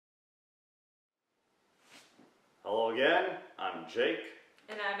Hello again, I'm Jake.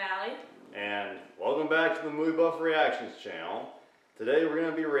 And I'm Allie. And welcome back to the Movie Buff Reactions channel. Today we're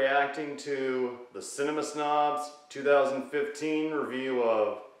going to be reacting to the Cinema Snob's 2015 review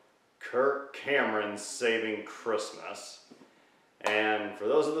of Kirk Cameron's Saving Christmas. And for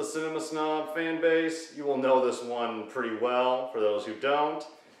those of the Cinema Snob fan base, you will know this one pretty well. For those who don't,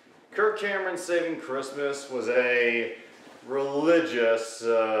 Kirk Cameron's Saving Christmas was a religious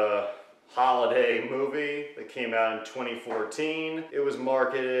holiday movie that came out in 2014. It was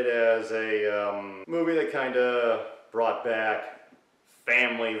marketed as a movie that kind of brought back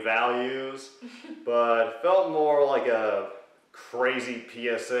family values, but felt more like a crazy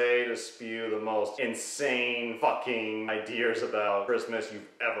PSA to spew the most insane fucking ideas about Christmas you've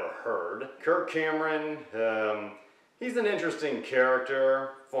ever heard. Kirk Cameron, he's an interesting character,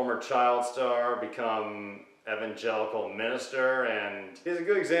 former child star, become evangelical minister, and he's a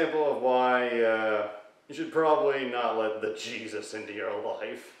good example of why you should probably not let the Jesus into your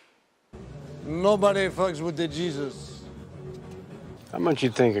life. Nobody fucks with the Jesus. How much you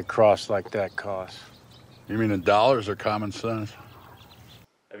think a cross like that costs? You mean in dollars or common sense?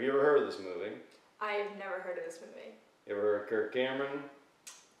 Have you ever heard of this movie? I've never heard of this movie. You ever heard of Kirk Cameron?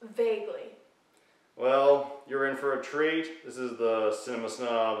 Vaguely. Well, you're in for a treat. This is the Cinema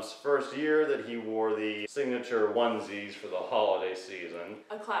Snob's first year that he wore the signature onesies for the holiday season.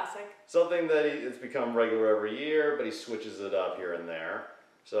 A classic. Something that it's become regular every year, but he switches it up here and there.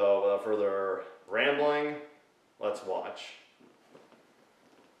 So without further rambling, let's watch.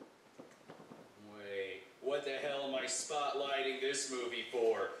 Wait, what the hell am I spotlighting this movie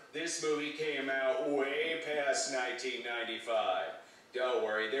for? This movie came out way past 1995. Don't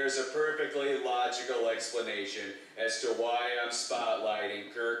worry, there's a perfectly logical explanation as to why I'm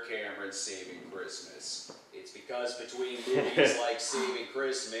spotlighting Kirk Cameron's Saving Christmas. It's because between movies like Saving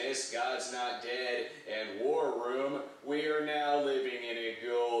Christmas, God's Not Dead, and War Room, we are now living in a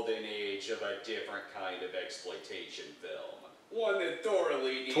golden age of a different kind of exploitation film. One that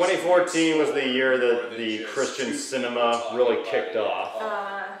thoroughly needs 2014 was the year that the Christian cinema really kicked off.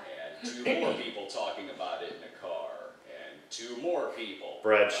 And two more people talking about it in a car. Two more people.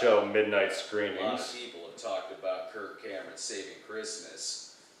 Bradshaw midnight A screenings. lot of people have talked about Kirk Cameron Saving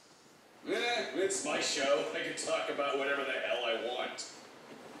Christmas. It's my show. I can talk about whatever the hell I want.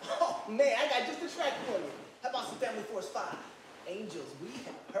 Oh man, I got just the track for you. How about some Family Force 5? Angels we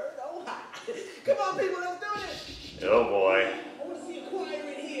have heard oh high. Come on people, let's do this. Oh boy. I want to see a choir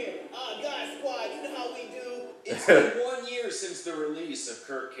in here. God Squad, you know how we do. It's been 1 year since the release of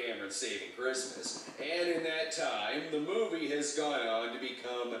Kirk Cameron Saving Christmas, and in that time, the movie has gone on to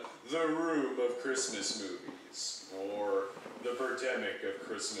become the Room of Christmas movies, or the Birdemic of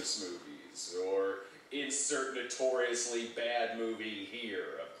Christmas movies, or insert notoriously bad movie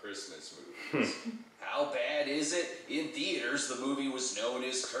here of Christmas movies. How bad is it? In theaters, the movie was known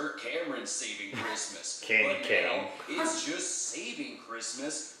as Kirk Cameron Saving Christmas. Candy cane. It's just Saving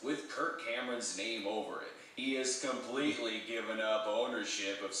Christmas with Kirk Cameron's name over it. He has completely given up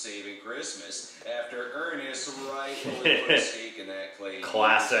ownership of Saving Christmas after Ernest rightfully put a stake in that claim.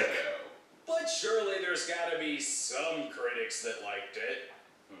 Classic. But surely there's got to be some critics that liked it.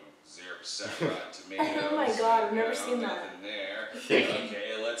 0% Rotten Tomatoes. Oh my god, I've never seen that. Nothing there.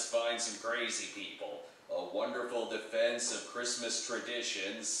 Okay, let's find some crazy people. A wonderful defense of Christmas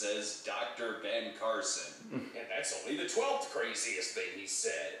traditions, says Dr. Ben Carson. And that's only the 12th craziest thing he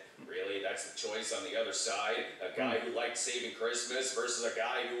said. Really, that's the choice on the other side? A guy who liked Saving Christmas versus a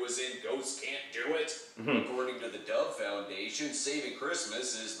guy who was in Ghosts Can't Do It? According to the Dove Foundation, Saving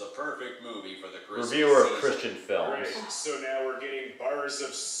Christmas is the perfect movie for the Christmas Reviewer of season. Christian films. Right, so now we're getting bars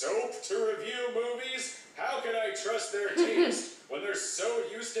of soap to review movies? How can I trust their taste when they're so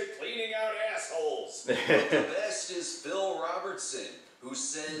used to cleaning out assholes? But the best is Phil Robertson, who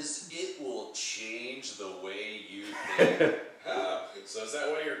says it will change the way you think. So is that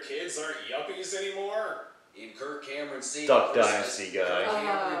why your kids aren't yuppies anymore? In Kirk Cameron's Saving Duck Christmas, Dynasty guy. Kirk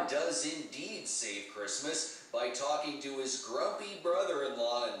Cameron does indeed save Christmas by talking to his grumpy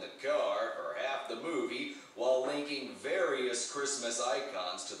brother-in-law in the car for half the movie while linking various Christmas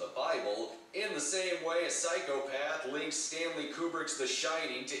icons to the Bible in the same way a psychopath links Stanley Kubrick's The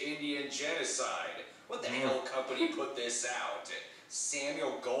Shining to Indian genocide. What the hell company put this out?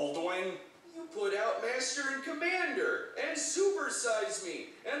 Samuel Goldwyn? You put out Master and Commander, and Super Size Me,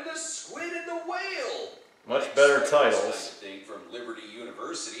 and The Squid and the Whale. Much better titles. Thing from Liberty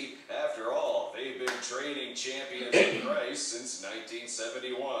University. After all, they've been training champions of Christ since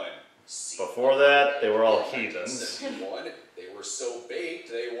 1971. Before that, they were all heathens. 1971, they were so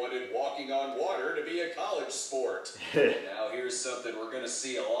baked they wanted walking on water to be a college sport. Now here's something we're going to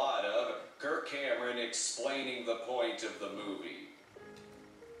see a lot of. Kirk Cameron explaining the point of the movie.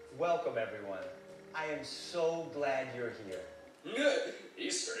 Welcome, everyone. I am so glad you're here.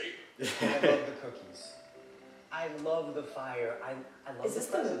 He's straight. I love the cookies. I love the fire. I love Is this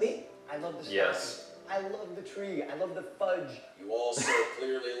the presents. movie? I love the Yes. stockings. I love the tree. I love the fudge. You also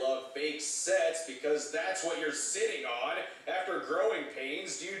clearly love fake sets because that's what you're sitting on. After growing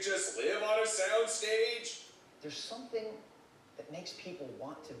pains, do you just live on a soundstage? There's something that makes people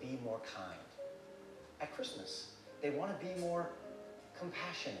want to be more kind. At Christmas, they want to be more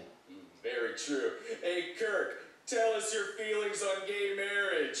compassionate. Very true. Hey, Kirk, tell us your feelings on gay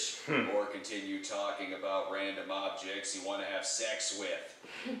marriage. Or continue talking about random objects you want to have sex with.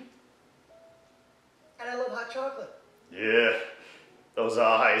 And I love hot chocolate. Yeah, those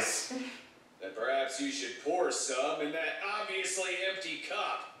eyes. Then perhaps you should pour some in that obviously empty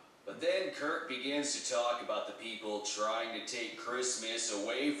cup. But then Kirk begins to talk about the people trying to take Christmas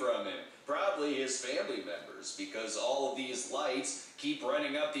away from him. Probably his family members, because all of these lights keep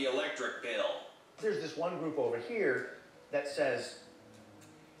running up the electric bill. There's this one group over here that says,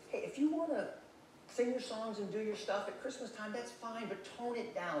 hey, if you want to sing your songs and do your stuff at Christmas time, that's fine, but tone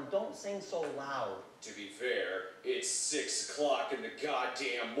it down. Don't sing so loud. To be fair, it's 6 o'clock in the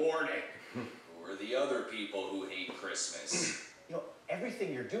goddamn morning. Who are the other people who hate Christmas? You know,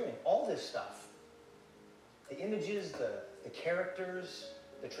 everything you're doing, all this stuff, the images, the characters,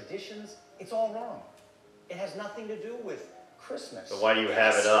 the traditions, it's all wrong. It has nothing to do with Christmas. So why do you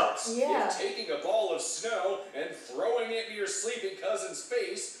have it up? Yeah. If taking a ball of snow and throwing it in your sleeping cousin's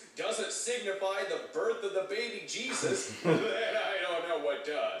face doesn't signify the birth of the baby Jesus, then I don't know what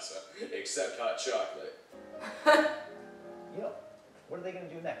does, except hot chocolate. You know, what are they going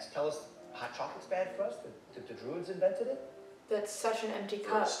to do next? Tell us hot chocolate's bad for us? That the Druids invented it? That's such an empty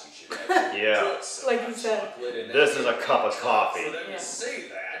cup. First, you should actually Yeah. put some Like you hot said. chocolate in This that is a cup of cup coffee. For them Yeah. to say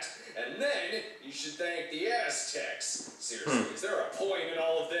that, and then you should thank the Aztecs. Seriously, is there a point in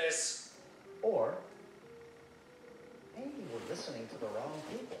all of this? Or maybe we're listening to the wrong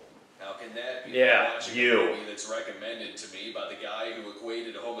people. How can that be? Yeah, Watching you. a movie that's recommended to me by the guy who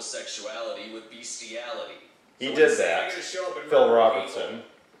equated homosexuality with bestiality. He So did what's saying that. I'm gonna show up and Phil murder Robertson. people?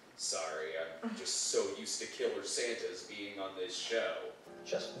 Sorry, I'm just so used to killer Santas being on this show.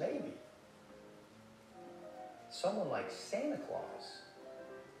 Just maybe. Someone like Santa Claus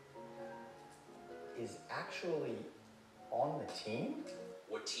is actually on the team?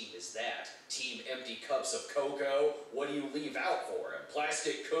 What team is that? Team empty cups of cocoa? What do you leave out for him?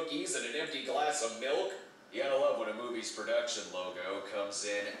 Plastic cookies and an empty glass of milk? You gotta love when a movie's production logo comes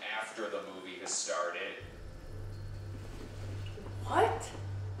in after the movie has started. What?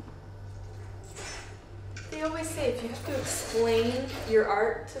 They always say if you have to explain your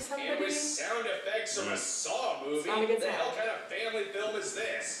art to And somebody. with sound effects from a Saw movie, Not a good the hell sound. kind of family film is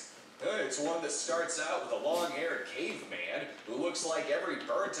this? It's one that starts out with a long-haired caveman who looks like every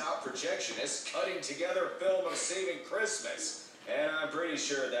burnt-out projectionist cutting together a film of saving Christmas. And I'm pretty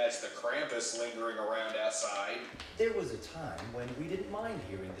sure that's the Krampus lingering around outside. There was a time when we didn't mind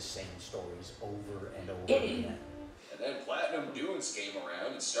hearing the same stories over and over again. And then Platinum Dunes came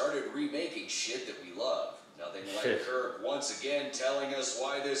around and started remaking shit that we love. Nothing like Kirk once again telling us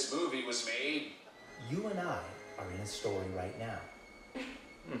why this movie was made. You and I are in a story right now.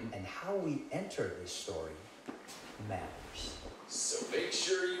 And how we enter this story matters. So make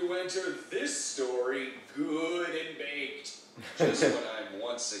sure you enter this story good and baked. Just when I'm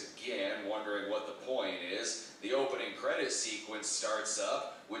once again wondering what the point is, the opening credit sequence starts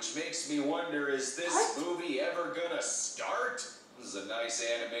up, which makes me wonder, is this movie ever gonna start? This is a nice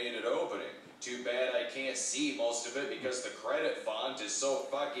animated opening. Too bad I can't see most of it because the credit font is so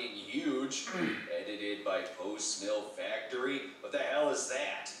fucking huge. Edited by Post Mill Factory? What the hell is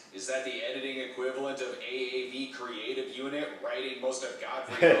that? Is that the editing equivalent of AAV Creative Unit writing most of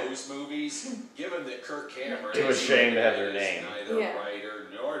Godfrey Poe's movies? Given that Kirk Cameron Too is ashamed to have their is name. neither Yeah. writer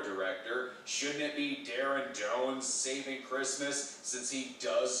nor director, shouldn't it be Darren Jones saving Christmas since he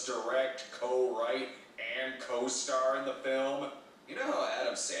does direct, co-write, and co-star in the film? You know how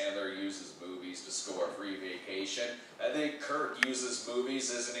Adam Sandler uses movies to score a free vacation? I think Kirk uses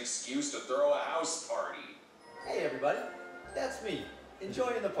movies as an excuse to throw a house party. Hey everybody, that's me,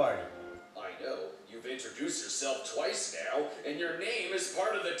 enjoying the party. I know, you've introduced yourself twice now, and your name is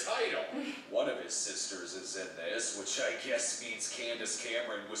part of the title. One of his sisters is in this, which I guess means Candace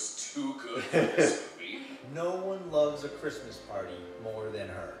Cameron was too good for this movie. No one loves a Christmas party more than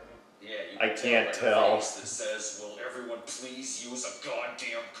her. Yeah, you I can can't by the tell. face that says, "Will everyone please use a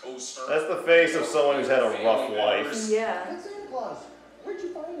goddamn coaster?" That's the face of someone who's had a rough life. Yeah. That's Santa Claus. Where'd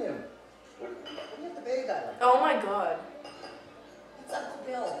you find him? What do you have to pay a guy like that? Oh my god. It's Uncle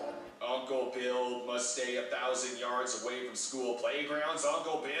Bill. Uncle must stay 1,000 yards away from school playgrounds,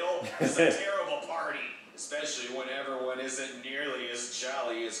 Uncle Bill. It's a terrible party, especially when everyone isn't nearly as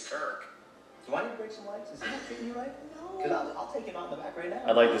jolly as Kirk. So why don't you break some lights? Is he not treating you right? No. Because I'll take him out in the back right now.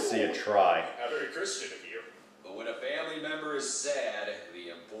 I'd like to see it try. How very Christian of you. But when a family member is sad, the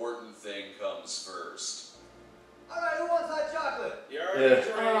important thing comes first. All right, who wants hot chocolate? You already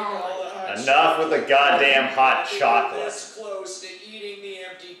drank all the hot Enough chocolate. with the goddamn hot You're chocolate. this close to eating the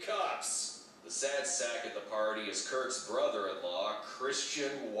empty cups. The sad sack at the party is Kirk's brother-in-law,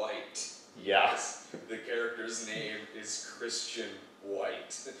 Christian White. Yes. The character's name is Christian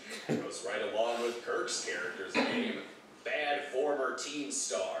White. Goes right along with Kirk's character's name, bad former teen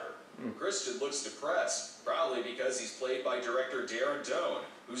star. Christian looks depressed, probably because he's played by director Darren Doan,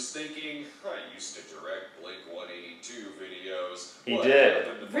 who's thinking, I used to direct Blink-182 videos. He What did.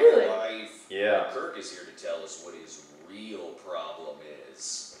 happened to my Really? life? Yeah. Kirk is here to tell us what his real problem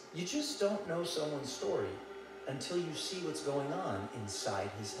is. You just don't know someone's story until you see what's going on inside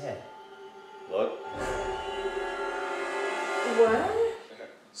his head. Look. What?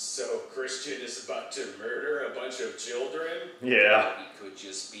 So Christian is about to murder a bunch of children? Yeah. He could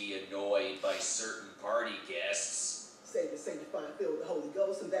just be annoyed by certain party guests. Save the sanctified filled with the Holy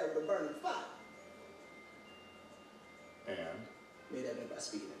Ghost and that with a burning fire. And? Made that by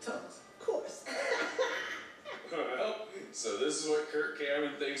speaking in tongues. Of course. Well, so this is what Kirk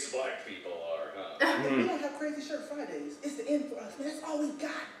Cameron thinks black people are, huh? We don't have crazy shirt Fridays. It's the end for us, man. That's all we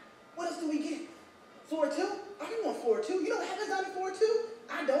got. What else do we get? Floor 2? I don't want floor 2. You know what happens on floor 2?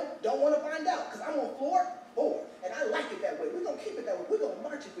 I don't want to find out, because I'm on floor 4. And I like it that way. We're going to keep it that way. We're going to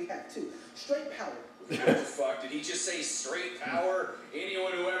march if we have to. Straight power. What the fuck? Did he just say straight power?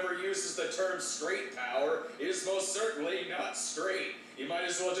 Anyone who ever uses the term straight power is most certainly not straight. You might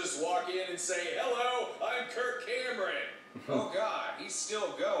as well just walk in and say, hello, I'm Kirk Cameron. Oh God, he's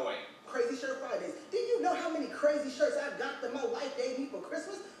still going. Crazy shirt Fridays. Do you know how many crazy shirts I've got that my wife gave me for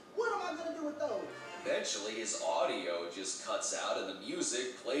Christmas? What am I going to do with those? Eventually, his audio just cuts out and the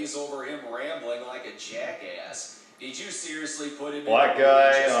music plays over him rambling like a jackass. Did you seriously put him Black in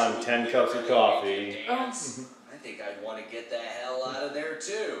guy just on to 10 cups of literally coffee. make you dance? I think I'd want to get the hell out of there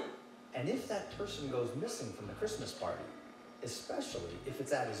too. And if that person goes missing from the Christmas party, especially if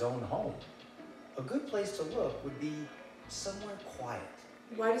it's at his own home, a good place to look would be somewhere quiet.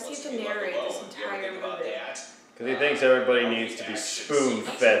 Why does he have to narrate this entire movie? Because he thinks everybody needs to be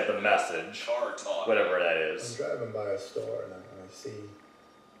spoon-fed the message. Whatever that I'm is. driving by a store and I see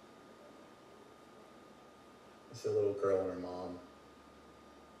a little girl and her mom.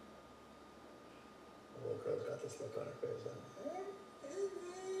 The little girl's got this look on her face.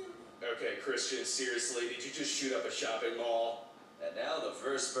 Okay, Christian, seriously, did you just shoot up a shopping mall? And now the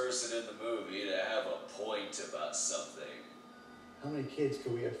first person in the movie to have a point about something. How many kids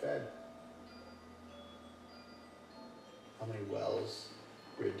could we have fed? How many wells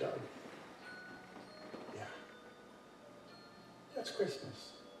we had dug? Yeah. That's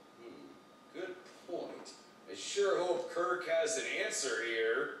Christmas. Good point. I sure hope Kirk has an answer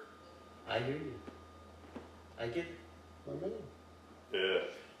here. I hear you. I get it.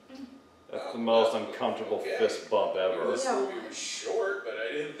 Yeah. That's the most uncomfortable fist bump ever. This movie was short, but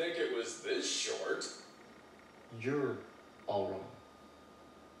I didn't think it was this short. You're all wrong.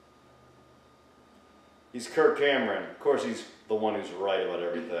 He's Kirk Cameron. Of course, he's the one who's right about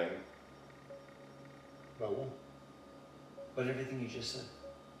everything. About what? But everything you just said.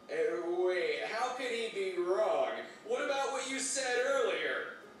 Wait, how could he be wrong? What about what you said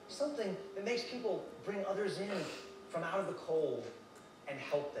earlier? Something that makes people bring others in from out of the cold and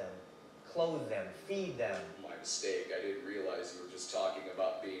help them, clothe them, feed them. My mistake. I didn't realize you were just talking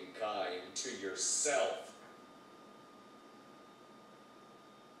about being kind to yourself.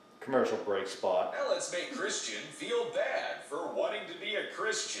 Commercial break spot. Now let's make Christian feel bad for wanting to be a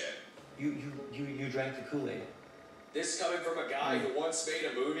Christian. You drank the Kool-Aid. This coming from a guy who once made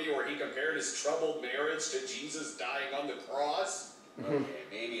a movie where he compared his troubled marriage to Jesus dying on the cross? Okay,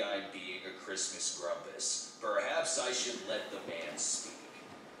 maybe I'm being a Christmas grumpus. Perhaps I should let the man speak.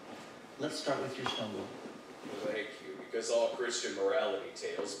 Let's start with your snowball. Thank you, because all Christian morality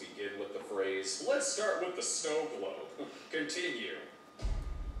tales begin with the phrase, let's start with the snow globe. Continue.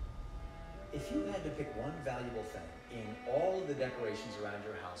 If you had to pick one valuable thing in all of the decorations around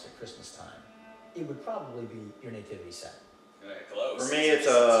your house at Christmas time, it would probably be your nativity set. Close. For me, it's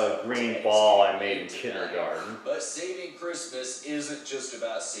a green ball I made in kindergarten. But saving Christmas isn't just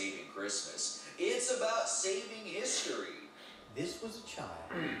about saving Christmas. It's about saving history. This was a child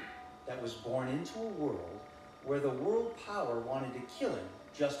that was born into a world where the world power wanted to kill him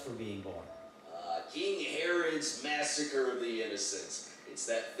just for being born. King Herod's massacre of the innocents. It's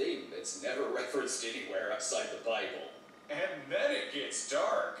that thing that's never referenced anywhere outside the Bible. And then it gets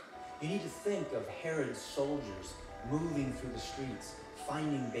dark. You need to think of Herod's soldiers moving through the streets,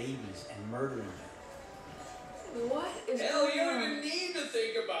 finding babies and murdering them. What is Hell, you going don't on? even need to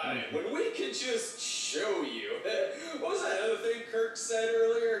think about it when we can just show you. What was that other thing Kirk said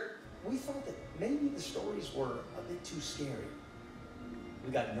earlier? We thought that maybe the stories were a bit too scary.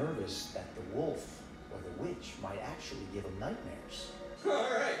 We got nervous that the wolf or the witch might actually give them nightmares.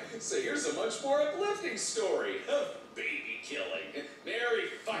 Alright, so here's a much more uplifting story of baby killing. Merry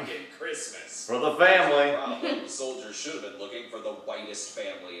fucking Christmas. For the family. Problem, soldiers should have been looking for the whitest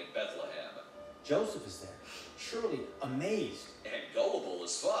family in Bethlehem. Joseph is there, surely amazed. And gullible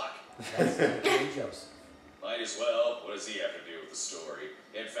as fuck. That's King Joseph. Might as well. What does he have to do with the story?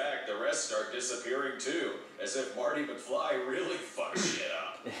 In fact, the rest start disappearing too, as if Marty McFly really fucked shit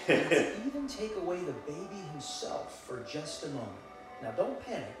up. Let's even take away the baby himself for just a moment. Now don't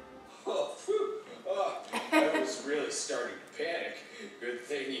panic. Oh, phew. Oh, I was really starting to panic. Good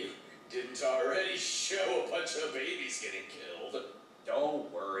thing you didn't already show a bunch of babies getting killed.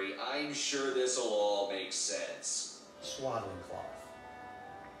 Don't worry, I'm sure this'll all make sense. Swaddling cloth.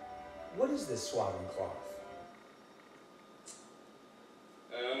 What is this swaddling cloth?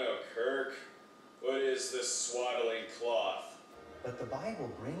 I don't know, Kirk. What is this swaddling cloth? But the Bible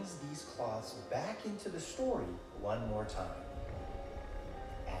brings these cloths back into the story one more time.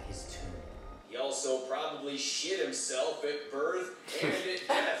 At his tomb. He also probably shit himself at birth and at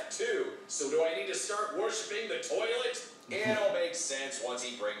death, too. So do I need to start worshiping the toilet? It'll make sense once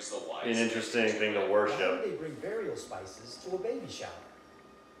he brings the wise. An interesting thing to Why worship. do they bring burial spices to a baby shower?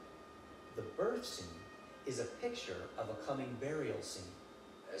 The birth scene is a picture of a coming burial scene.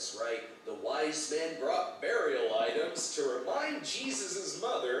 That's right. The wise men brought burial items to remind Jesus'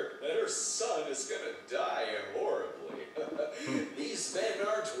 mother that her son is gonna die horribly. These men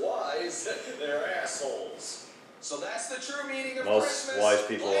aren't wise, they're assholes. So that's the true meaning of Most Christmas. wise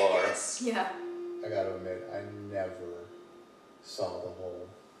people Blankets. Yeah. I gotta admit, I never saw the whole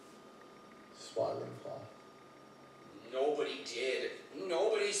swaddling cloth. Nobody did.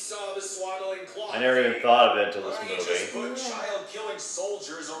 Nobody saw the swaddling cloth. I never even thought of it until this Why don't you just movie. put child-killing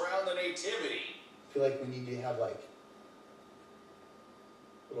soldiers around the nativity? I feel like we need to have like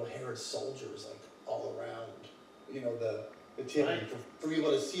little Herod soldiers like all around. You know, the nativity for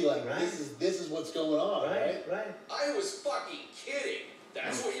people to see like this is what's going on, right? Right. I was fucking kidding.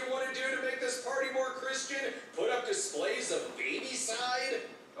 That's what you want to do to make this party more Christian? Put up displays of baby side?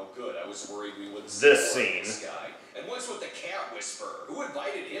 Oh good, I was worried we wouldn't see This more of scene. this guy. And what's with the cat whisperer? Who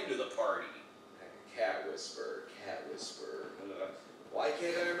invited him to the party? Cat whisperer, cat whisperer. Why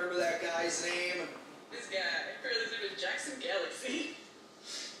can't I remember that guy's name? This guy, his name is Jackson Galaxy.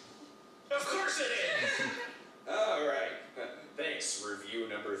 Of course it is! Alright. Thanks, review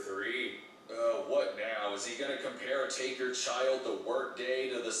number 3. What now? Is he gonna compare Take Your Child to Work Day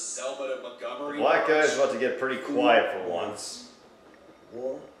to the Selma to Montgomery? Black March? guy's about to get pretty quiet for once.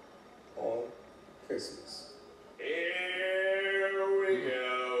 War on Christmas. Here we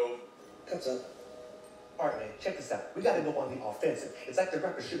go. Cups up. Alright, man, check this out. We gotta go on the offensive. It's like the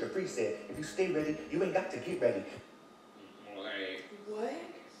record Sugar Free said, if you stay ready, you ain't got to get ready. Wait, What?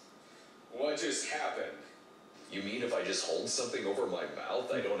 what just happened? You mean if I just hold something over my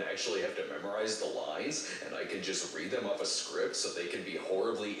mouth, I don't actually have to memorize the lines, and I can just read them off a script so they can be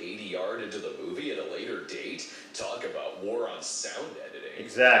horribly ADR'd into the movie at a later date? Talk about war on sound editing.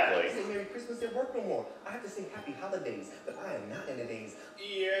 Exactly. Say Merry Christmas at work no more. I have to say Happy Holidays, but I am not in the days.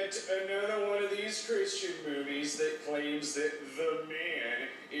 Yet another one of these Christian movies that claims that the man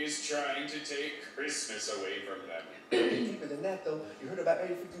is trying to take Christmas away from them. Deeper than that, though, you heard about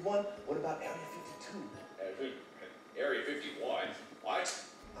Area 51? What about Area 52? Area 51? What?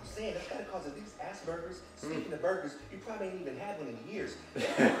 I'm saying that's gotta cause at least Asperger's. Speaking of burgers, you probably ain't even had one in years.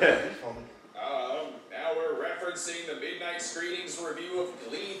 Now we're referencing the midnight screenings review of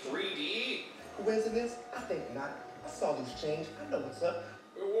Glee 3D? Coincidence? I think not. I saw loose change. I know what's up.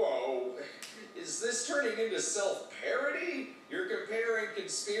 Whoa. Is this turning into self-parody? You're comparing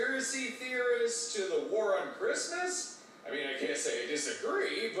conspiracy theorists to the war on Christmas? I mean, I can't say I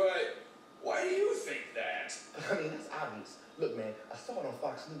disagree, but why do you think that? I mean, that's obvious. Look, man, I saw it on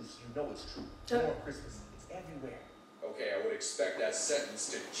Fox News. You know it's true. More on Christmas. It's everywhere. Okay, I would expect that sentence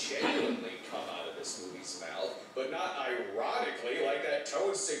to genuinely come out of this movie's mouth, but not ironically like that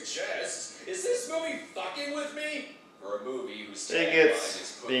tone suggests. Is this movie fucking with me? For a movie whose I think tagline it's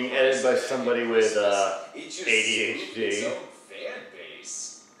is put being edited by Christ somebody back with in Christmas, it just spooked its ADHD. own fan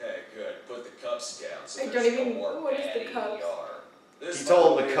base. Hey, good. Put the cups down so I there's don't no even more know what is bad the cups. ADR. This He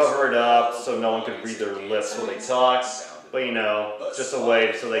told them to movie cover is it up well so no one could read their designed lips to when they dance talk. sound but you know, just a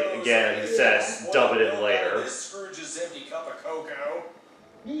way so like again he says dub it in later. This Scrooge's empty cup of cocoa.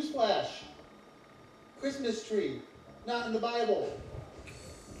 Newsflash. Christmas tree. Not in the Bible.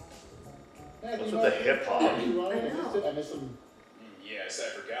 What's with the hip hop? I miss him. Yes,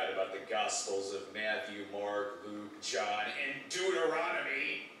 I forgot about the Gospels of Matthew, Mark, Luke, John, and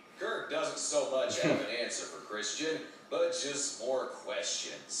Deuteronomy. Kirk doesn't so much have an answer for Christian, but just more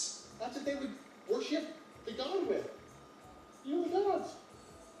questions. That's what they would worship the God with. You know the gods.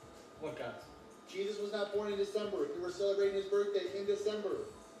 What gods? Jesus was not born in December. You were celebrating his birthday in December.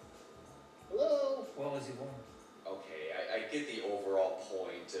 Hello? When was he born? Okay, I get the overall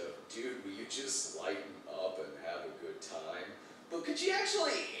point of, dude, will you just lighten up and have a good time? But could you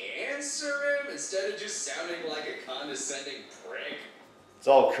actually answer him instead of just sounding like a condescending prick? It's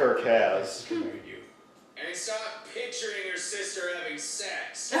all Kirk has. And stop picturing your sister having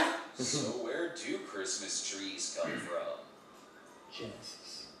sex. So where do Christmas trees come from?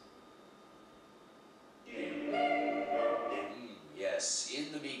 Genesis. Yes,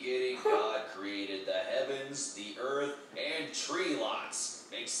 in the beginning, God created the heavens, the earth, and tree lots.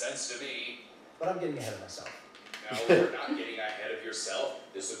 Makes sense to me. But I'm getting ahead of myself. No, you're not getting ahead of yourself.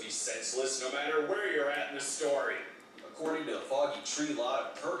 This would be senseless no matter where you're at in the story. According to the foggy tree lot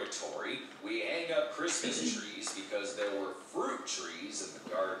of purgatory, we hang up Christmas trees because there were fruit trees in the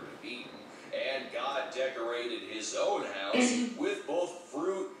Garden of Eden, and God decorated his own house with both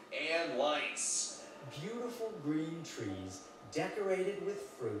fruit and lights. Beautiful green trees decorated with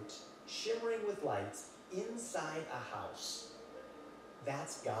fruit, shimmering with lights inside a house.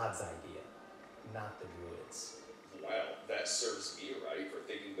 That's God's idea, not the Druids. Well, that serves me right for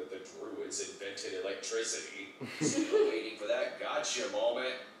thinking that the Druids invented electricity. Still waiting for that gotcha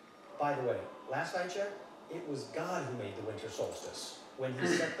moment. By the way, last I checked, it was God who made the winter solstice, when he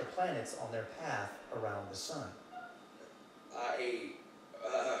set the planets on their path around the sun. I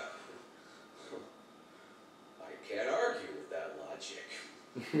can't argue with that logic.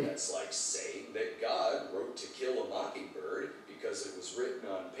 That's like saying that God wrote To Kill a Mockingbird because it was written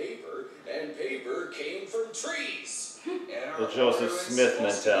on paper, and paper came from trees. And The Joseph Smith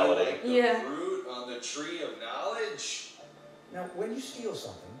mentality. Like the fruit on the tree of knowledge? Now, when you steal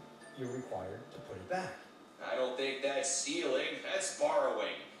something, you're required to put it back. I don't think that's stealing, that's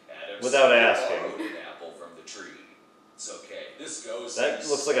borrowing. Adam Without asking. borrowed an apple from the tree. It's okay, this goes... That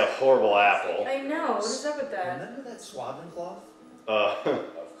looks like a horrible apple. I know, what is up with that? Remember that swaddling cloth?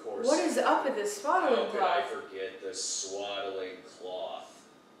 Of course. What is up with this swaddling How could I cloth? forget the swaddling cloth?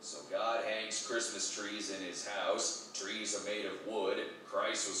 So God hangs Christmas trees in his house. Trees are made of wood.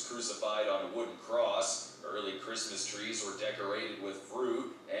 Christ was crucified on a wooden cross. Early Christmas trees were decorated with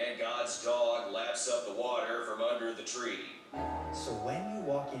fruit. And God's dog laps up the water from under the tree. So when you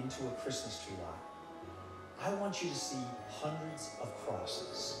walk into a Christmas tree lot, I want you to see hundreds of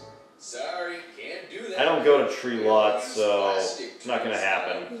crosses. Sorry, can't do that. I don't go to tree lots, so it's not gonna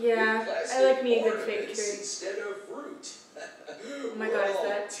happen. Yeah, I like me a good fake tree. Instead of fruit. Oh my god, is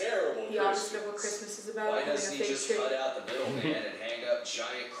that terrible the opposite of what Christmas is about? Why Having a doesn't he fake just tree. cut out the middleman and hang up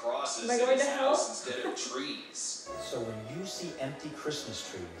giant crosses Am I in going his to hell? house instead of trees? So when you see empty Christmas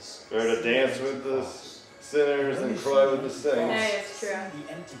trees, They're to dance with the sinners and cry with the saints. Hey, it's true. see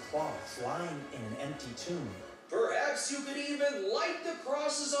the empty cloths lying in an empty tomb. Perhaps you could even light the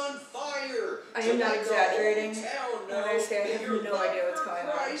crosses on fire. I am not exaggerating When I say I have no idea what's going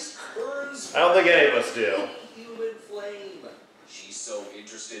on. Burns I don't think any of us do. human flame. She's so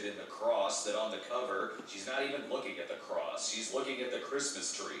interested in the cross that on the cover, she's not even looking at the cross. She's looking at the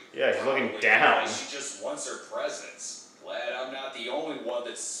Christmas tree. Yeah, she's looking Probably down. because she just wants her presents. Glad I'm not the only one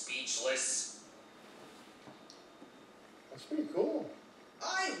that's speechless. That's pretty cool.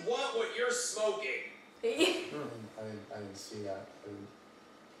 I want what you're smoking. I didn't see that.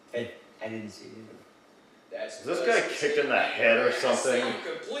 Hey, I didn't see it either. That's Is this guy kicked in the head or something? You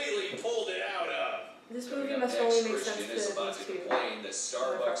completely pulled it out of. This movie Coming up must next, only make sense Christian is to about these to two. complain that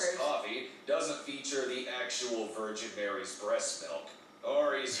Starbucks motherfuckers. coffee doesn't feature the actual Virgin Mary's breast milk.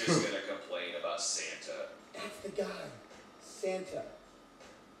 Or he's just gonna complain about Santa. That's the guy. Santa.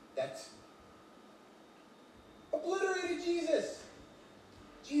 That's obliterated Jesus.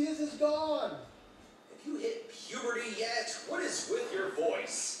 Jesus is gone. Have you hit puberty yet? What is with your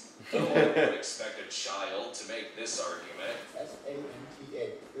voice? No one would expect a child to make this argument. S-A-N-T-A.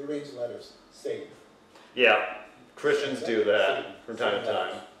 Rearrange letters. Satan. Yeah, Christians do that from time to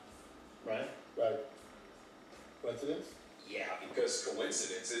time. Right? Right. Coincidence? Yeah, because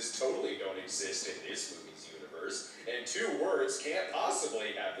coincidences totally don't exist in this movie's universe. numbers, and two words can't possibly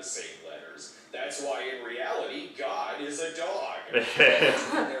have the same letters. That's why in reality, God is a dog.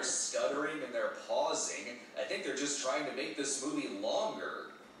 Between their stuttering and their pausing, I think they're just trying to make this movie longer.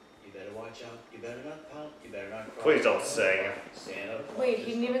 You better watch out. You better not pout. You better not cry. Please don't sing. Stand up. Wait,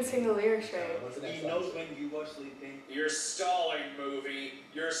 he didn't even sing the lyrics right. He knows when you are sleeping. You're stalling, movie.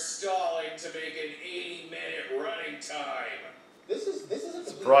 You're stalling to make an 80-minute running time. This is a complete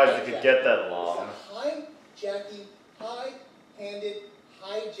Surprised you could hijack. get that long. It's a high-handed,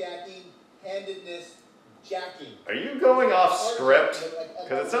 hijacking, handedness, jacking. Are you going off script?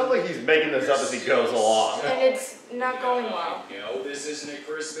 Because it sounds like he's making this up as he goes along. And it's not going well. No, this isn't a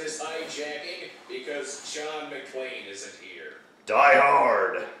Christmas hijacking because John McClane isn't here. Die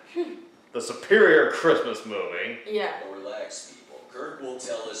Hard. The superior Christmas movie. Yeah. Relax, people. Kirk will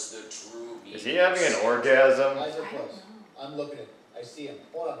tell us the true meaning. Is he having an orgasm? Eyes are closed. I'm looking at it. I see him.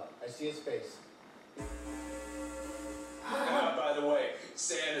 Hold on. I see his face. By the way,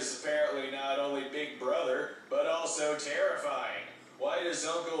 Santa's apparently not only Big Brother, but also terrifying. Why does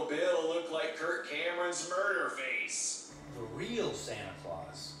Uncle Bill look like Kirk Cameron's murder face? The real Santa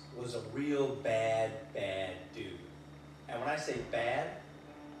Claus was a real bad dude. And when I say bad,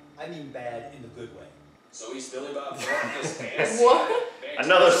 I mean bad in the good way. So he's Billy Bob Thornton's pants. What?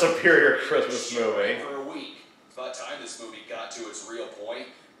 Another superior Christmas movie. For a week. It's about time this movie got to its real point.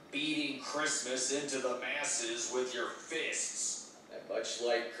 Beating Christmas into the masses with your fists. And much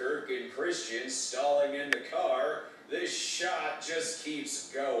like Kirk and Christian stalling in the car, this shot just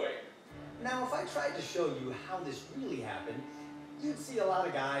keeps going. Now, if I tried to show you how this really happened, you'd see a lot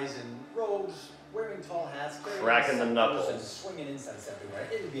of guys in robes, wearing tall hats, Cracking the knuckles. and swinging incense everywhere.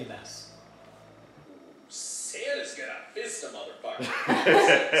 It would be a mess. Santa's gonna fist a motherfucker.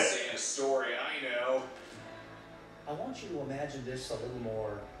 Santa's story I know. I want you to imagine this a little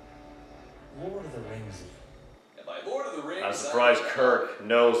more Lord of the Ringsy. And by Lord of the Rings, I'm surprised Kirk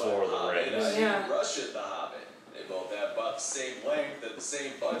knows Lord of the Rings. Yeah. Russian The Hobbit. They both have about the same length and the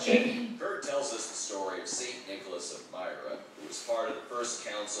same budget. Kirk tells us the story of St. Nicholas of Myra, who was part of the First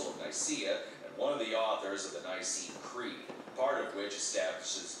Council of Nicaea and one of the authors of the Nicene Creed, part of which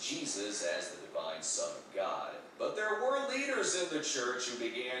establishes Jesus as the divine Son of God. But there were leaders in the church who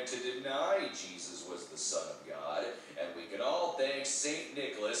began to deny Jesus was the Son of God, and we can all thank St.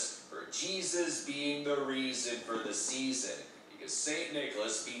 Nicholas for Jesus being the reason for the season, because St.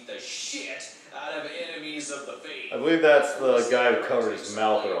 Nicholas beat the shit out of enemies of the faith. I believe that's the guy who covered his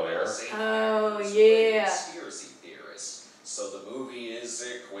mouth earlier. Oh, yeah. Conspiracy theorists. So the movie is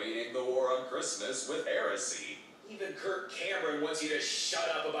equating the war on Christmas with heresy. Even Kirk Cameron wants you to shut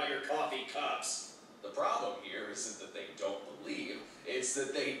up about your coffee cups. The problem here isn't that they don't believe, it's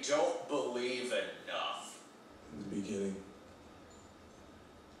that they don't believe enough. In the beginning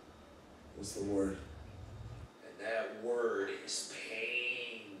was the Word. And that word is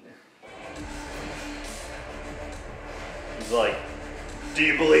pain. He's like, do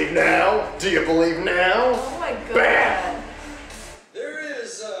you believe now? Do you believe now? Oh my god. Bam! There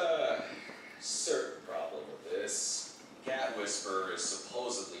is a certain problem with this. Cat Whisperer is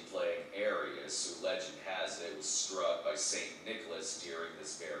supposedly playing Arius, who legend has it was struck by St. Nicholas during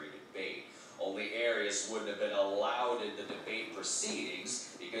this very debate. Only Arius wouldn't have been allowed in the debate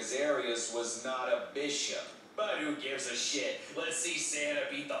proceedings because Arius was not a bishop. But who gives a shit? Let's see Santa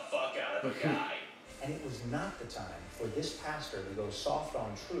beat the fuck out of the guy. And it was not the time for this pastor to go soft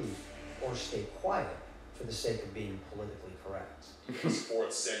on truth or stay quiet for the sake of being politically correct. This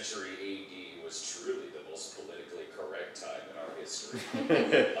 4th century AD was truly the most politically correct time in our history.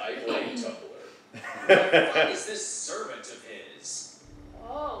 I blame Tumblr. What the fuck is this servant of his?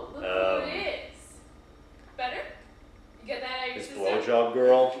 Oh, look who it is. Better? You get that out of your His system? blowjob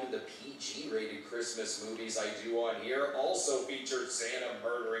girl. Even the PG-rated Christmas movies I do on here also featured Santa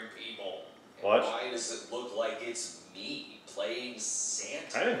murdering people. And What? why does it look like it's me playing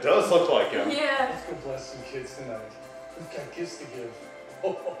Santa? And it does look like him. Yeah. Let's go bless some kids tonight. We've got gifts to give.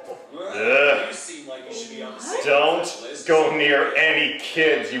 Well, you seem like you should be on the same Don't list. go near any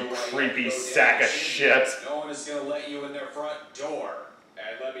kids, you creepy sack of shit. No one is gonna let you in their front door.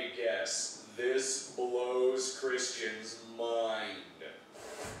 And let me guess, this blows Christian's mind.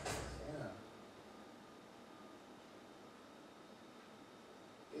 Yeah.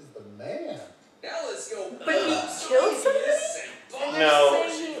 Is the man. Now let's go. But he killed somebody? And they're No,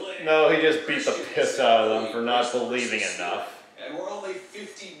 saying no, he just beat the piss out of them for not believing enough. And we're only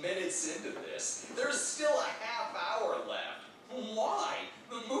 50 minutes into this. There's still a half hour left. Why?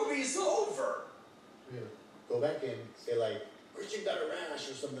 The movie's over. Yeah. Go back in, say like, Christian got a rash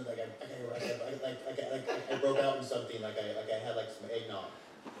or something like I broke out in something like I had like some eggnog.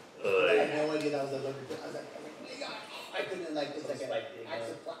 I had no idea that was a look. I was like, and then like it's like an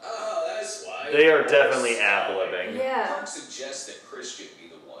action. Oh, that's why. They are definitely ad-libbing. Yeah. Kirk suggests that Christian be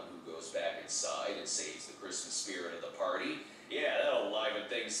the one who goes back inside and saves the Christmas spirit of the party. Yeah, that'll liven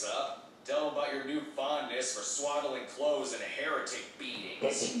things up. Tell him about your new fondness for swaddling clothes and heretic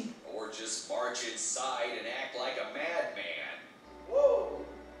beatings. Or just march inside and act like a madman. Whoa.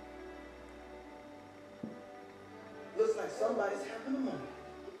 Looks like somebody's having a moment.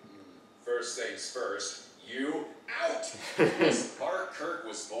 First things first, you out! This part Kirk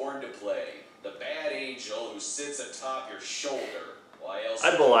was born to play. The bad angel who sits atop your shoulder. Why else?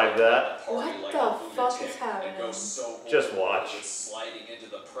 I'd believe that. What the fuck is happening? Just watch. With sliding into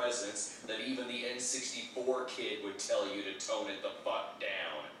the presence that even the N64 kid would tell you to tone it the fuck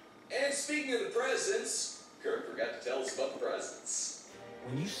down. And speaking of the presents, Kirk forgot to tell us about the presents.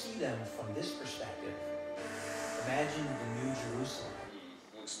 When you see them from this perspective, imagine the New Jerusalem.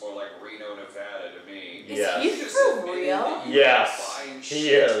 Looks more like Reno, Nevada to me. Is Yes. he for real? Yes, Fine he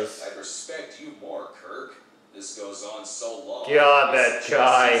shit. is. I'd respect you more, Kirk. This goes on so long. God, that He's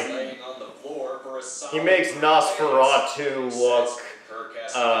guy. laying on the floor for a solid He makes 30 Nosferatu minutes. look Kirk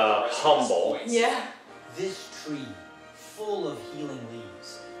has to get the rest of his humble. points. Yeah. This tree, full of healing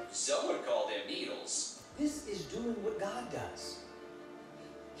leaves. Some would call them needles. This is doing what God does.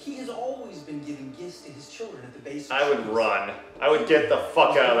 He has always been giving gifts to his children at the base of I would trees. run. I would get the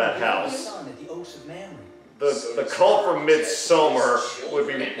fuck out of that house. Son at the Oaks of Mamre. The cult from Midsummer would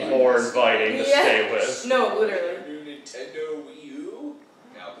be more inviting to stay with. No, literally. New Nintendo Wii U.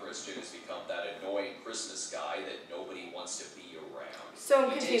 Now Christian has become that annoying Christmas guy that nobody wants to be around. So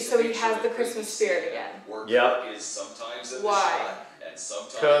I'm confused. So he has the Christmas spirit again. Where Yep. Kirk is sometimes at Why? the shot, and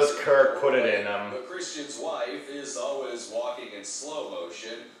sometimes 'Cause in the Kirk put it doorway. in him. But Christian's wife is always walking in slow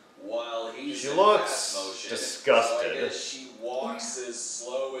motion while he's She in looks fast motion. disgusted. So I guess she walks as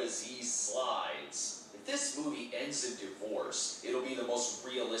slow as he slides. If this movie ends in divorce, it'll be the most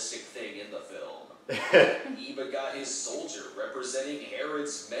realistic thing in the film. He even got his soldier representing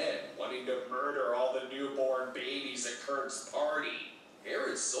Herod's men, wanting to murder all the newborn babies at Kirk's party.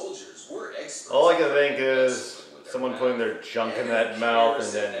 Herod's soldiers were experts. All I can think is someone putting their junk in that mouth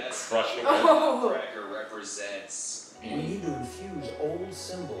and then crushing it. Oh. Cracker represents. We need to infuse old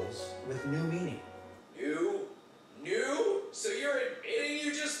symbols with new meaning. New? New? So you're admitting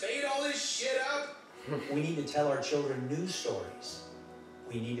you just made all this shit up? We need to tell our children new stories.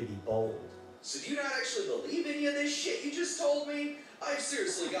 We need to be bold. So do you not actually believe any of this shit you just told me? I've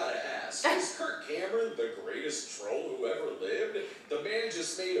seriously gotta ask, is Kirk Cameron the greatest troll who ever lived? The man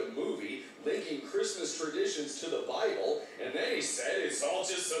just made a movie linking Christmas traditions to the Bible, and then he said it's all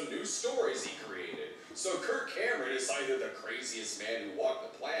just some new stories he created. So Kirk Cameron is either the craziest man who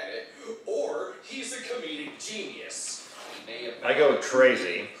walked the planet, or he's a comedic genius. He may have I go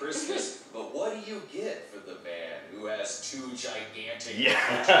crazy. Christmas, but what do you get for the man who has 2 gigantic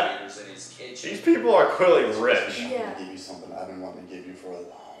Yeah. refrigerators in his kitchen? These people are clearly rich. Yeah. I'm gonna give you something I've been wanting to give you for a long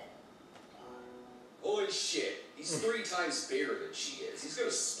time. Holy shit, he's 3 times bigger than she is. He's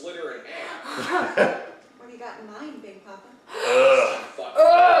gonna split her in half. What do you got in mind, Big Papa? Fucking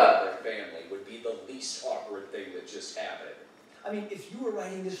their family would be the least awkward thing that just happened. I mean, if you were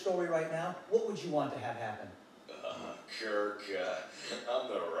writing this story right now, what would you want to have happen? Kirk, I'm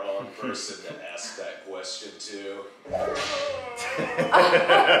the wrong person to ask that question to.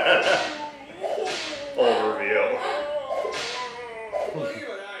 Overview. Well,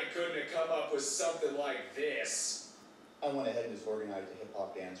 even I couldn't have come up with something like this. I went ahead and just organized a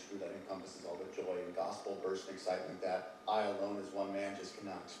hip-hop dance crew that encompasses all the joy and gospel burst and excitement that I alone as one man just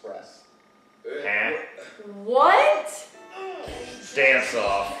cannot express. Huh? What? Dance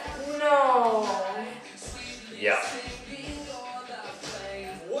off. No. Yeah.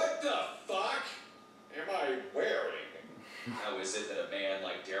 What the fuck am I wearing? How is it that a man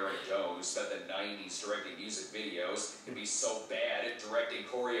like Darren Jones, who spent the 90s directing music videos, can be so bad at directing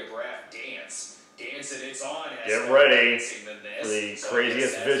choreographed dance? Dancing It's On has Get more ready dancing than this, for the so I craziest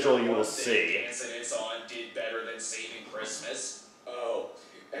guess that's visual the you one will thing see. Dancing It's On did better than Saving Christmas. Oh,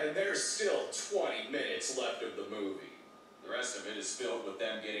 and there's still 20 minutes left of the movie. The rest of it is filled with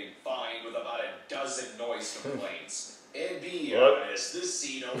them getting fined with about a dozen noise complaints. And be What? honest, this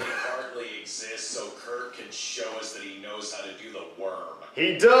scene only partly exists so Kirk can show us that he knows how to do the worm.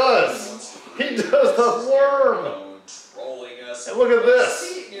 He does! He does the worm! Trolling us. And look at this!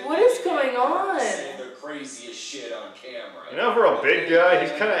 What is going on? Saying the craziest shit on camera. You know, for a big guy,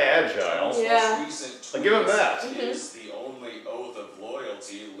 he's kind of agile. Yeah. I'll give him that. Is the only oath of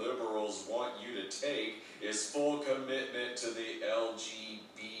loyalty liberals want you to take is full commitment to the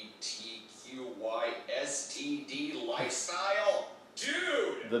LGBTQYSTD lifestyle?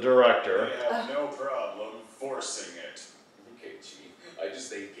 Dude! The director. They have no problem forcing it. I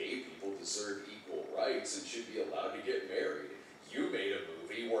just think gay people deserve equal rights and should be allowed to get married. You made a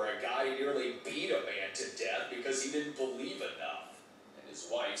movie where a guy nearly beat a man to death because he didn't believe enough. And his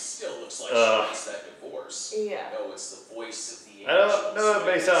wife still looks like she wants that divorce. Yeah. No, it's the voice of the I don't know, it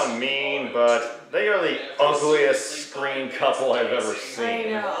may sound mean, but they are the ugliest screen couple I've ever seen. I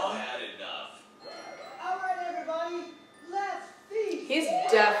know. Alright, everybody, let's feast. He's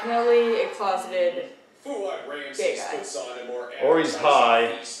definitely a closeted gay guy. Or he's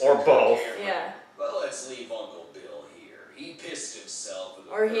high, or both. Yeah. Well, let's leave Uncle Bill here. He pissed himself for the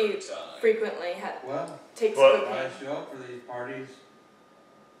Or he third time. frequently takes I cocaine. show up for these parties.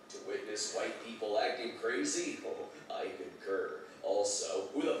 To witness white people acting crazy? Oh, I concur. Also,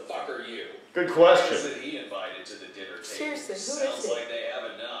 who the fuck are you? Good question. Why isn't he invited to the dinner table? Seriously, who is Sounds he? like they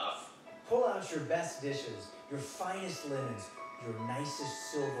have enough. Pull out your best dishes, your finest linens, your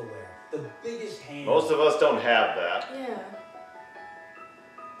nicest silverware, the biggest hand. Most of us don't have that. Yeah.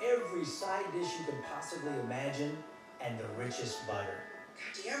 Every side dish you can possibly imagine, and the richest butter.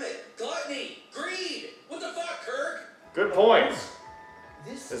 God damn it! Gluttony! Greed! What the fuck, Kirk? Good points.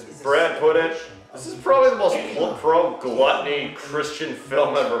 This As is a Brad put it, celebration this of is the probably the most pro-gluttony Christian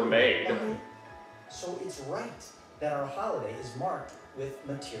film ever made. So it's right that our holiday is marked with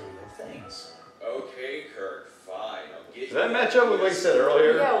material things. Okay, Kirk, fine. I'll get Does that match up with what you said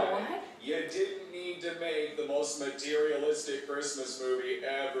earlier? Yeah, what? You didn't need to make the most materialistic Christmas movie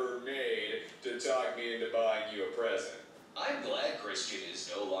ever made to talk me into buying you a present. I'm glad Christian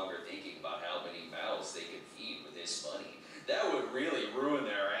is no longer thinking about how many mouths they can feed with his money. That would really ruin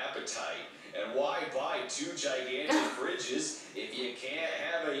their appetite. And why buy 2 gigantic fridges if you can't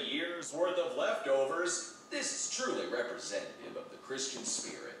have a year's worth of leftovers? This is truly representative of the Christian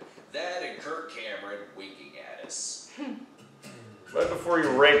spirit. That and Kirk Cameron winking at us. Right before he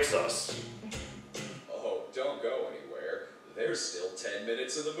rapes us. Oh, don't go anywhere. There's still 10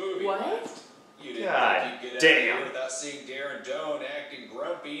 minutes of the movie What? left. You didn't God think you'd get damn. out of here without seeing Darren Doan acting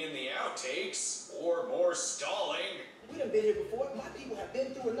grumpy in the outtakes, or more stalling. We done been here before. My people have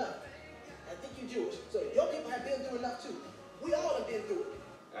been through enough. I think you Jewish, so your people have been through enough too. We all have been through it.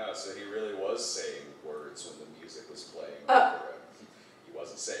 Oh, so he really was saying words when the music was playing. He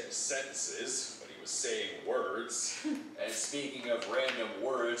wasn't saying sentences, but he was saying words. And speaking of random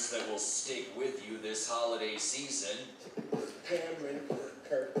words that will stick with you this holiday season, Cameron,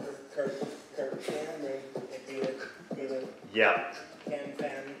 Kirk, Cameron, Yeah.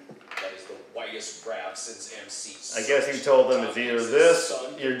 that is the whitest rap since MC. I guess he told them it's either this,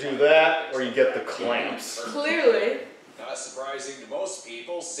 you do that, or you get the clamps. Clearly. Not surprising to most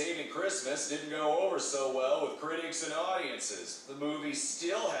people, Saving Christmas didn't go over so well with critics and audiences. The movie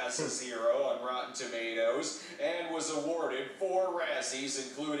still has a 0 on Rotten Tomatoes and was awarded 4 Razzies,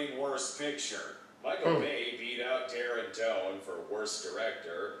 including Worst Picture. Michael Bay beat out Darren Doan for Worst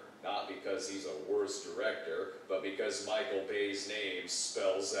Director, not because he's a worse director, but because Michael Bay's name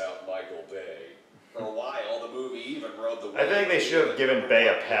spells out Michael Bay. For a while, the movie even rode the I think they should have given Bay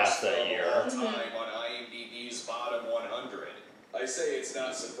a pass that year. time on IMDb's bottom 100. I say it's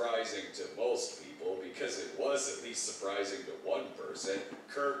not surprising to most people because it was at least surprising to one person,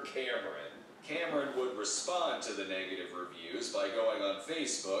 Kirk Cameron. Cameron would respond to the negative reviews by going on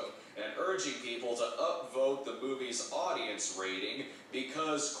Facebook and urging people to upvote the movie's audience rating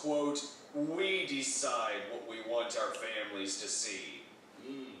because, quote, we decide what we want our families to see.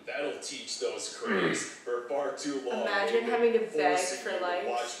 That'll teach those critics for far too long. Imagine having to beg for likes.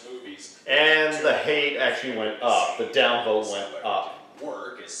 Watch movies. And the hate actually went up. The downvote went up.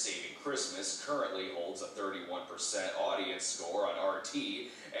 Work as Saving Christmas currently holds a 31% audience score on RT,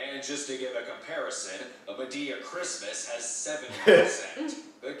 and just to give a comparison, A Medea Christmas has 7%.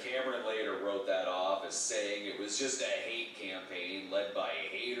 But Cameron later wrote that off as saying it was just a hate campaign led by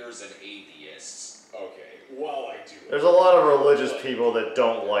haters and atheists. Okay, while I do. There's a lot of religious people that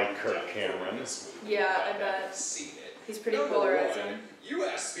don't like Kirk Cameron. Yeah, I bet. He's pretty polarizing. You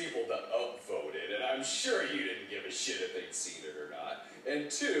asked people to upvote it, and I'm sure you didn't give a shit if they'd seen it or not.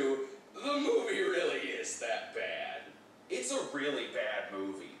 And 2, the movie really is that bad. It's a really bad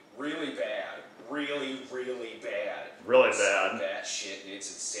movie. Really bad. Really, really bad. Really It's bad. That shit and its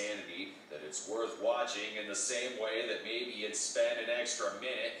insanity that it's worth watching in the same way that maybe you'd spend an extra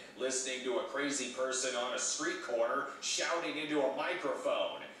minute listening to a crazy person on a street corner shouting into a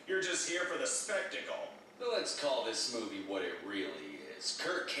microphone. You're just here for the spectacle. But let's call this movie what it really is.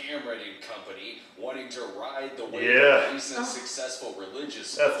 Kirk Cameron and company wanting to ride the wave of recent successful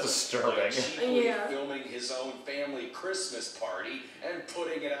religious That's films disturbing. by cheaply filming his own family Christmas party and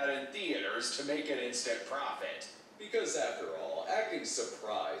putting it out in theaters to make an instant profit. Because after all, all, acting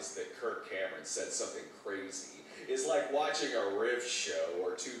surprised that Kirk Cameron said something crazy is like watching a riff show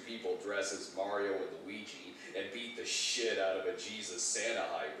where two people dress as Mario and Luigi and beat the shit out of a Jesus Santa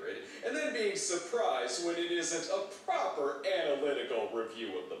hybrid, and then being surprised when it isn't a proper analytical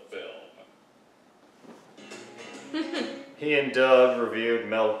review of the film. He and Doug reviewed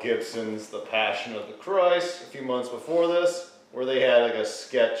Mel Gibson's The Passion of the Christ a few months before this, where they had like a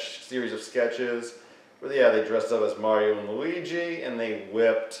series of sketches where they dressed up as Mario and Luigi, and they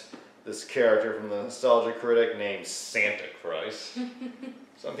whipped this character from the Nostalgia Critic named Santa Christ.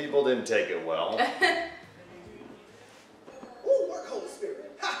 Some people didn't take it well. Ooh, work, Holy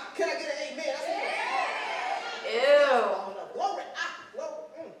Spirit. Ha! Can I get an amen? Ew. Glory.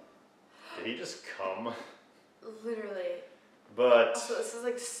 Did he just come? Literally. But Also, this is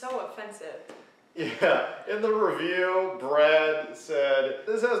like so offensive. yeah, in the review, Brad said,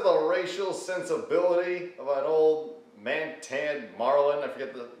 this has the racial sensibility of an old man-tanned Marlin, I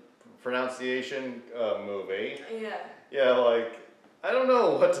forget the pronunciation, movie. Yeah. Yeah, like, I don't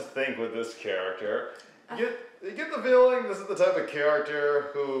know what to think with this character. You get the feeling this is the type of character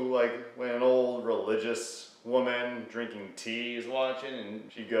who, like, when an old religious woman drinking tea is watching and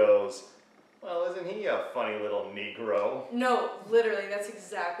she goes, well, isn't he a funny little Negro? No, literally, that's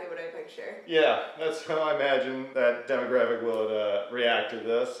exactly what I picture. Yeah, that's how I imagine that demographic would react to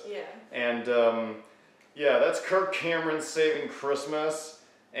this. Yeah. And, yeah, that's Kirk Cameron Saving Christmas.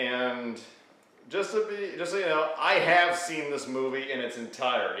 And just so you know, I have seen this movie in its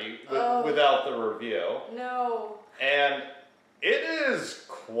entirety without the review. No. And it is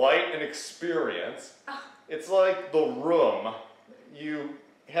quite an experience. It's like The Room. You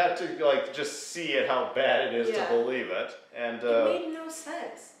have to like just see it how bad it is to believe it. And it made no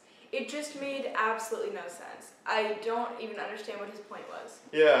sense. It just made absolutely no sense. I don't even understand what his point was.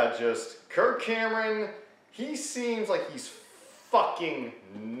 yeah, just Kirk Cameron, he seems like he's fucking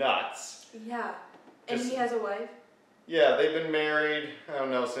nuts. Yeah. And he has a wife? Yeah, they've been married, I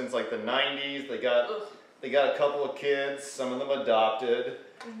don't know, since like the 90s. They got a couple of kids, some of them adopted.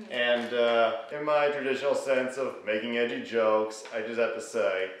 Mm-hmm. And in my traditional sense of making edgy jokes, I just have to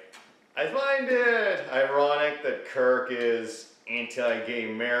say, I find it ironic that Kirk is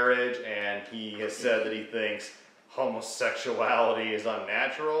anti-gay marriage and he has said that he thinks homosexuality is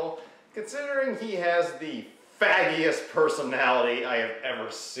unnatural, considering he has the faggiest personality I have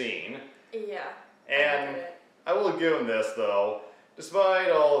ever seen. Yeah. And I will give him this though, despite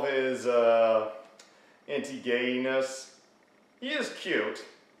all of his anti-gayness, he is cute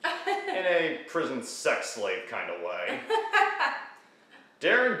in a prison sex slave kind of way.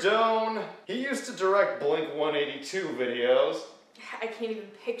 Darren Doan, he used to direct Blink-182 videos. I can't even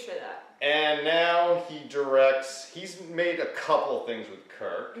picture that. And now he's made a couple things with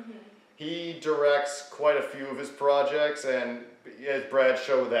Kirk. Mm-hmm. He directs quite a few of his projects, and as Brad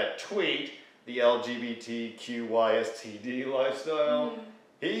showed that tweet, the LGBTQYSTD lifestyle,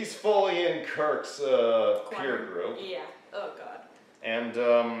 he's fully in Kirk's peer group. Yeah, oh god. And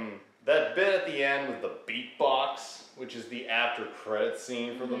that bit at the end with the beatbox, which is the after credits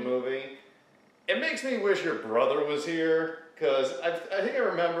scene for the movie, it makes me wish your brother was here, because I think I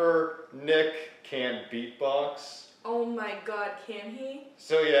remember Nick can't beatbox. Oh my god, can he?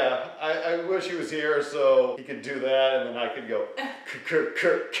 So yeah, I wish he was here so he could do that and then I could go,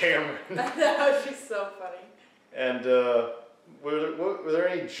 Kirk Cameron. That would be so funny. And were there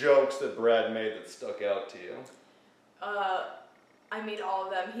any jokes that Brad made that stuck out to you? I mean all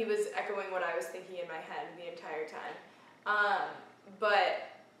of them. He was echoing what I was thinking in my head the entire time.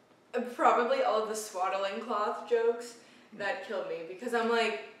 But probably all of the swaddling cloth jokes that killed me because I'm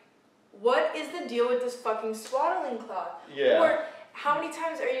like, what is the deal with this fucking swaddling cloth? Yeah. Or how many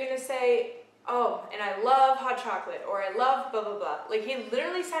times are you gonna say, oh, and I love hot chocolate, or I love blah blah blah. Like he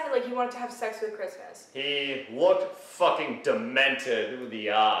literally sounded like he wanted to have sex with Christmas. He looked fucking demented with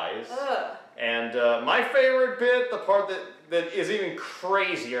the eyes. Ugh. And my favorite bit, the part that is even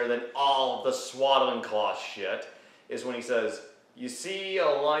crazier than all the swaddling cloth shit, is when he says, you see a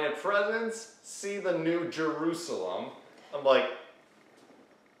line of presents, see the New Jerusalem. I'm like,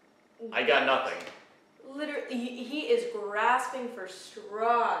 I got nothing. Literally, he is grasping for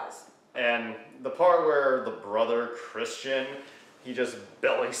straws. And the part where the brother, Christian, he just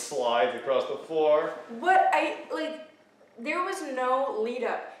belly slides across the floor. There was no lead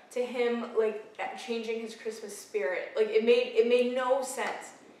up to him, changing his Christmas spirit. It made no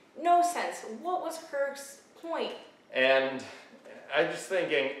sense. No sense. What was Kirk's point? And I'm just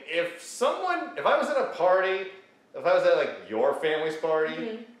thinking, if I was at a party, if I was at, your family's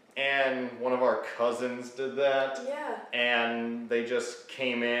party, and one of our cousins did that, and they just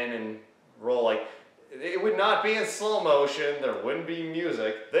came in and roll, it would not be in slow motion, there wouldn't be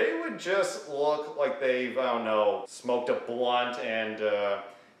music. They would just look like they've, I don't know, smoked a blunt and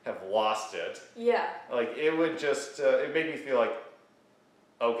have lost it. Yeah. Like, it would just, it made me feel like,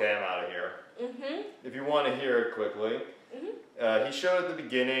 okay, I'm out of here. Mm-hmm. If you want to hear it quickly, he showed at the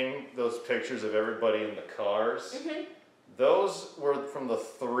beginning those pictures of everybody in the cars. Mm-hmm. Those were from the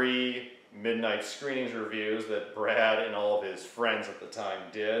 3 midnight screenings reviews that Brad and all of his friends at the time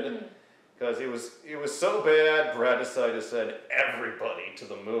did. Because it was so bad, Brad decided to send everybody to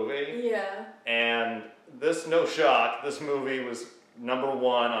the movie. Yeah. And this, no shock, this movie was #1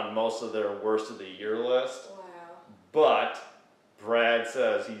 on most of their worst of the year list. Wow. But Brad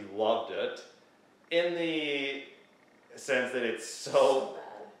says he loved it in the sense that it's so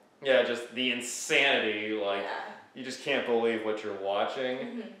bad. Yeah, just the insanity, like, you just can't believe what you're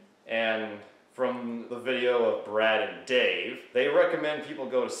watching. And from the video of Brad and Dave, they recommend people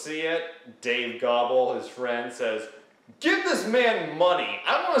go to see it. Dave Gobble, his friend, says, "Give this man money.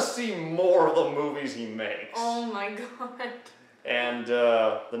 I want to see more of the movies he makes." Oh my god. And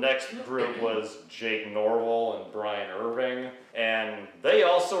the next group was Jake Norville and Brian Irving, and they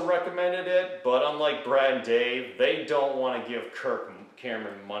also recommended it, but unlike Brad and Dave, they don't want to give Kirk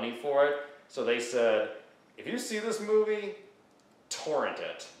Cameron money for it, so they said, if you see this movie, torrent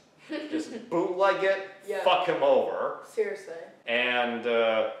it. Just bootleg it, fuck him over. Seriously. And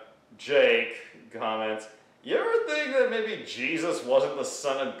Jake comments, "You ever think that maybe Jesus wasn't the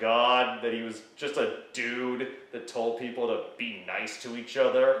Son of God, that he was just a dude that told people to be nice to each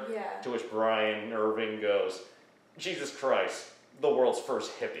other?" Yeah. To which Brian Irving goes, "Jesus Christ, the world's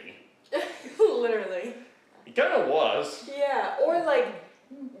first hippie." Literally. He kind of was. Yeah, or like,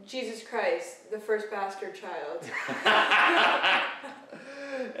 Jesus Christ, the first bastard child.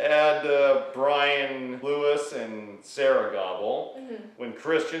 And Brian Lewis and Sarah Gobble, when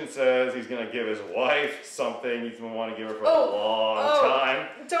Christian says he's going to give his wife something he's going to want to give her for a long time,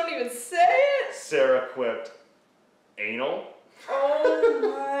 don't even say it! Sarah quipped, "Anal?" Oh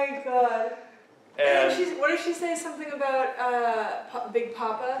my god. And what did she say? Something about Big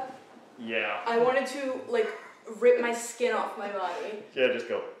Papa? yeah. I wanted to, like, rip my skin off my body. Yeah, just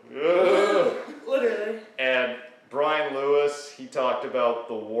go, ugh. Literally. And Brian Lewis, he talked about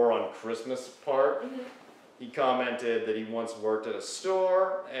the war on Christmas part. He commented that he once worked at a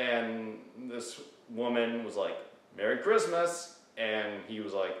store, and this woman was like, "Merry Christmas," and he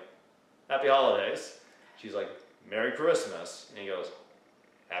was like, "Happy Holidays." She's like, "Merry Christmas," and he goes,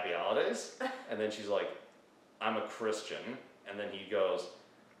 "Happy Holidays?" And then she's like, "I'm a Christian," and then he goes,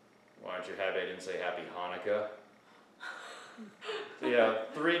 "Why aren't you happy I didn't say Happy Hanukkah?" So yeah,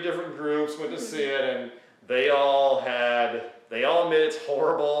 3 different groups went to see it, and they all admit it's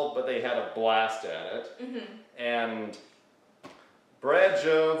horrible, but they had a blast at it. And Brad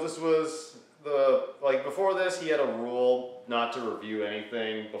Jones, this was before this, he had a rule not to review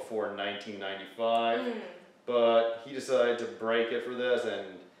anything before 1995, but he decided to break it for this,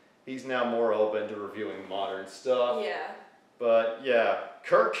 and he's now more open to reviewing modern stuff. Yeah. But yeah,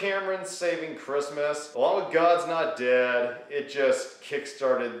 Kirk Cameron's Saving Christmas, along with God's Not Dead, it just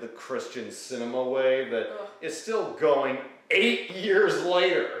kickstarted the Christian cinema wave that is still going 8 years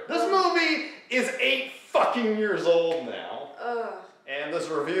later. This movie is 8 fucking years old now. And this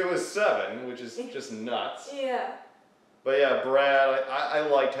review is 7, which is just nuts. Yeah. But yeah, Brad, I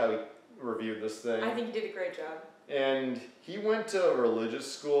liked how he reviewed this thing. I think he did a great job. And he went to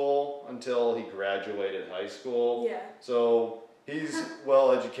religious school until he graduated high school. Yeah. So he's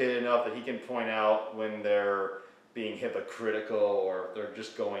well educated enough that he can point out when they're being hypocritical or they're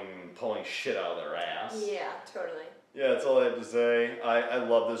just pulling shit out of their ass. Yeah, totally. Yeah, that's all I have to say. I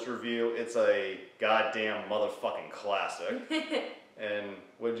love this review. It's a goddamn motherfucking classic. And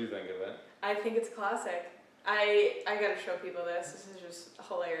what did you think of it? I think it's classic. I gotta show people this. This is just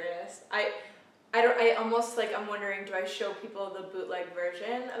hilarious. I'm wondering, do I show people the bootleg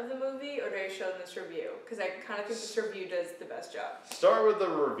version of the movie or do I show them this review? Because I kind of think this review does the best job. Start with the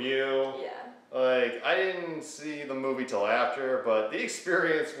review. Yeah. Like, I didn't see the movie till after, but the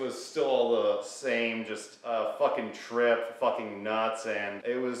experience was still all the same, just a fucking trip, fucking nuts, and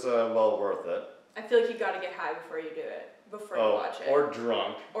it was well worth it. I feel like you gotta get high before you do it, before you watch it. Or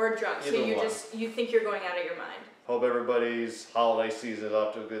drunk. Or drunk, so you think you're going out of your mind. Hope everybody's holiday season is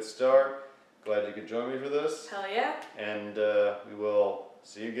off to a good start. Glad you could join me for this. Hell yeah. And we will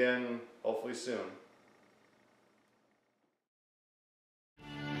see you again, hopefully soon.